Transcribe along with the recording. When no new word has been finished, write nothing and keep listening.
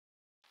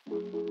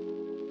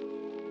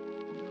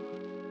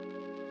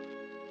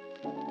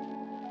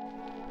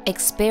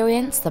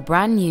Experience the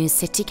brand new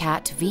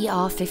CityCat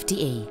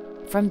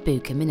VR50e from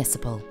Bucher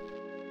Municipal.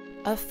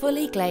 A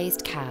fully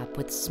glazed cab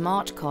with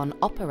SmartCon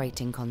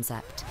operating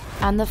concept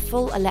and the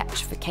full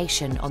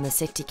electrification on the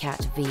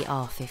CityCat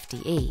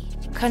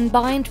VR50e,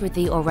 combined with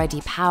the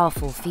already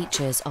powerful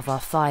features of our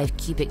 5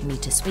 cubic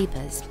meter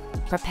sweepers,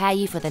 prepare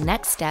you for the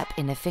next step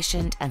in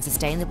efficient and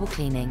sustainable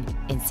cleaning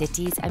in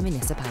cities and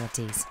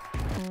municipalities.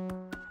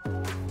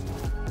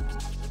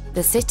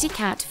 The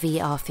CityCat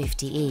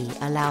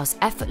VR50e allows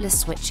effortless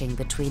switching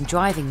between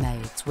driving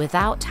modes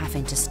without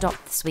having to stop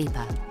the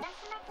sweeper.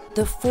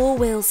 The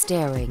 4-wheel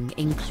steering,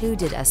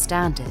 included as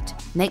standard,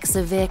 makes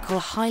the vehicle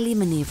highly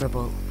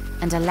manoeuvrable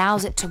and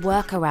allows it to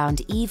work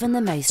around even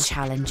the most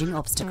challenging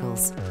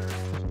obstacles.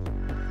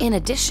 In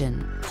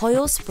addition,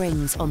 coil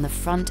springs on the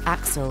front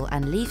axle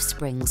and leaf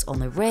springs on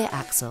the rear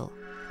axle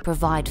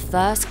provide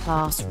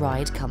first-class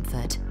ride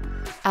comfort.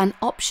 An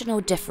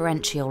optional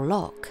differential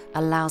lock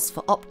allows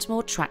for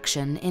optimal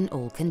traction in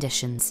all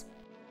conditions.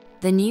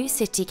 The new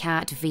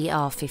CityCat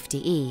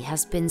VR50e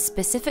has been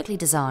specifically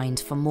designed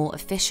for more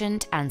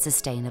efficient and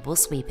sustainable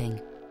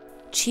sweeping.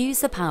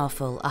 Choose the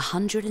powerful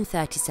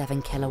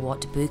 137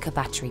 kilowatt Bucher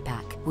battery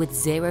pack with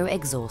 0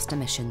 exhaust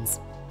emissions.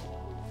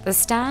 The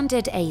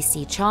standard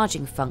AC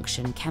charging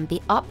function can be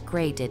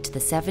upgraded to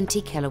the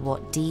 70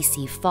 kilowatt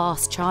DC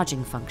fast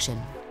charging function,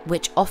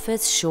 which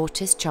offers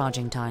shortest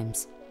charging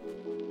times.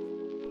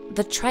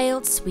 The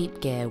trailed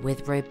sweep gear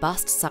with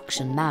robust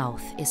suction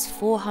mouth is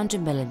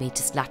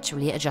 400mm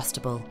laterally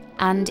adjustable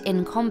and,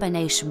 in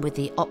combination with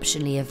the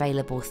optionally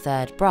available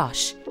third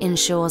brush,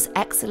 ensures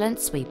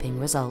excellent sweeping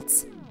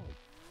results.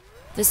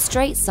 The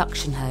straight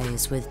suction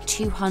hose with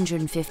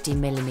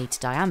 250mm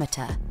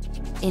diameter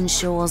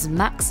ensures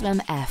maximum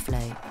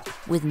airflow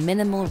with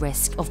minimal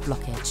risk of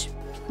blockage,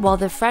 while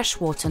the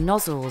freshwater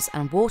nozzles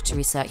and water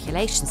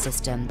recirculation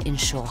system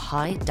ensure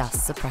high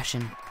dust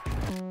suppression.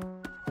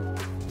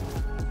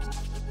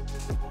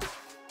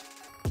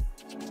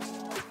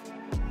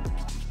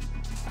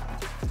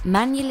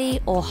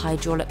 Manually or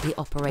hydraulically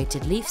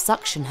operated leaf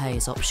suction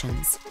hose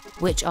options,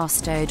 which are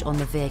stowed on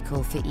the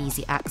vehicle for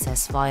easy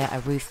access via a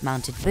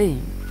roof-mounted boom,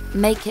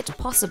 make it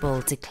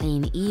possible to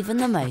clean even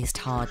the most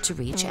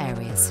hard-to-reach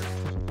areas.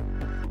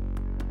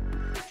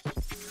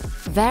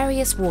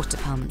 Various water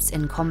pumps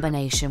in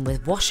combination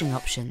with washing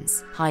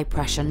options,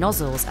 high-pressure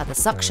nozzles at the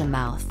suction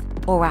mouth,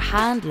 or a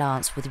hand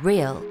lance with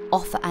reel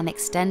offer an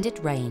extended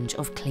range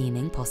of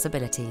cleaning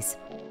possibilities.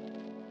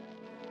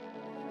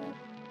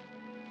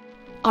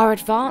 Our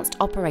advanced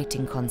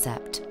operating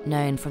concept,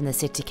 known from the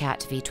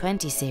CityCat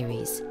V20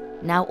 series,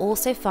 now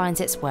also finds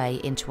its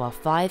way into our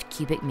 5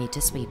 cubic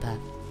meter sweeper.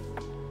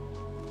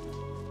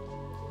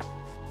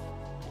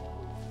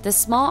 The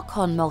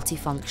SmartCon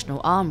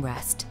multifunctional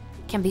armrest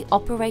can be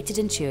operated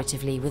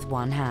intuitively with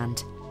one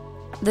hand.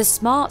 The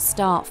Smart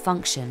Start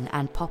function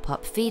and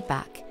pop-up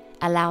feedback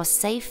allow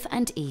safe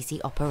and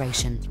easy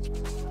operation.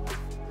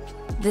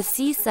 The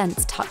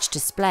C-Sense touch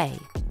display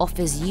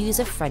offers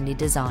user-friendly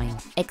design,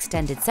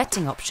 extended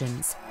setting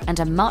options, and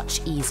a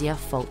much easier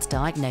fault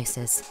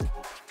diagnosis.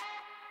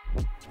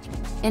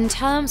 In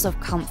terms of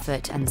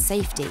comfort and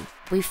safety,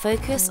 we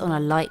focus on a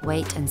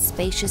lightweight and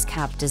spacious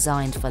cab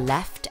designed for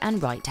left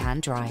and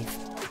right-hand drive.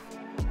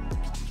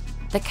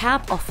 The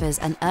cab offers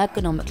an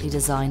ergonomically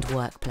designed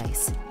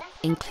workplace,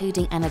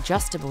 including an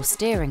adjustable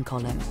steering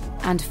column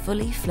and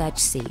fully fledged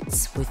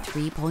seats with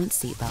 3-point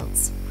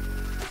seatbelts.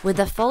 With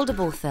a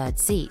foldable third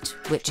seat,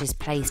 which is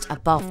placed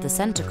above the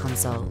center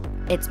console,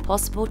 it's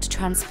possible to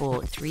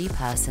transport 3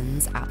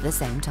 persons at the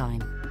same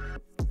time.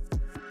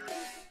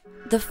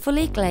 The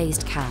fully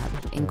glazed cab,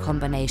 in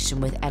combination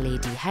with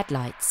LED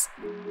headlights,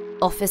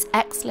 offers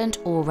excellent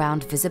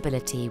all-round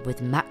visibility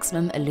with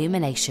maximum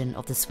illumination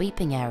of the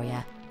sweeping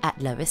area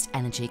at lowest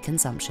energy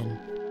consumption.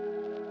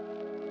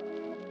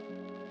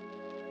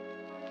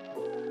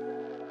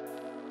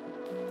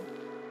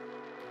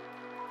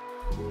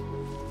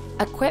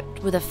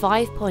 Equipped with a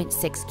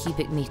 5.6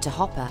 cubic meter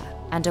hopper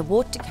and a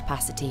water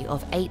capacity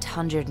of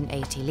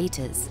 880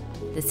 litres,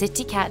 the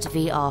CityCat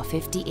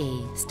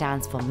VR50e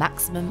stands for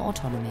maximum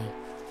autonomy.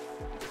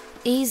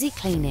 Easy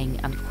cleaning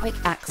and quick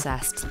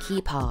access to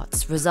key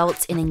parts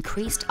results in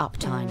increased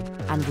uptime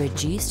and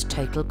reduced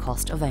total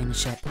cost of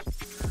ownership.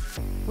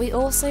 We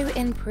also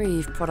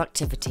improve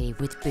productivity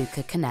with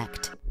Bucher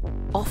Connect,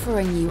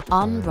 offering you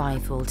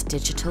unrivaled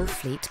digital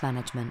fleet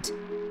management.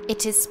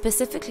 It is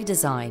specifically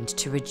designed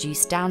to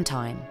reduce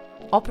downtime,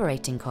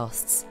 operating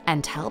costs,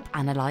 and help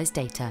analyze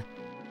data.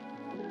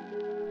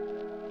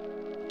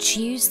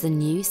 Choose the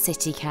new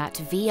CityCat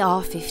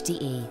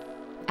VR50e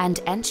and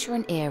enter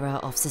an era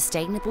of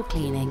sustainable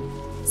cleaning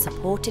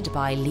supported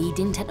by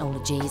leading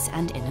technologies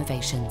and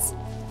innovations.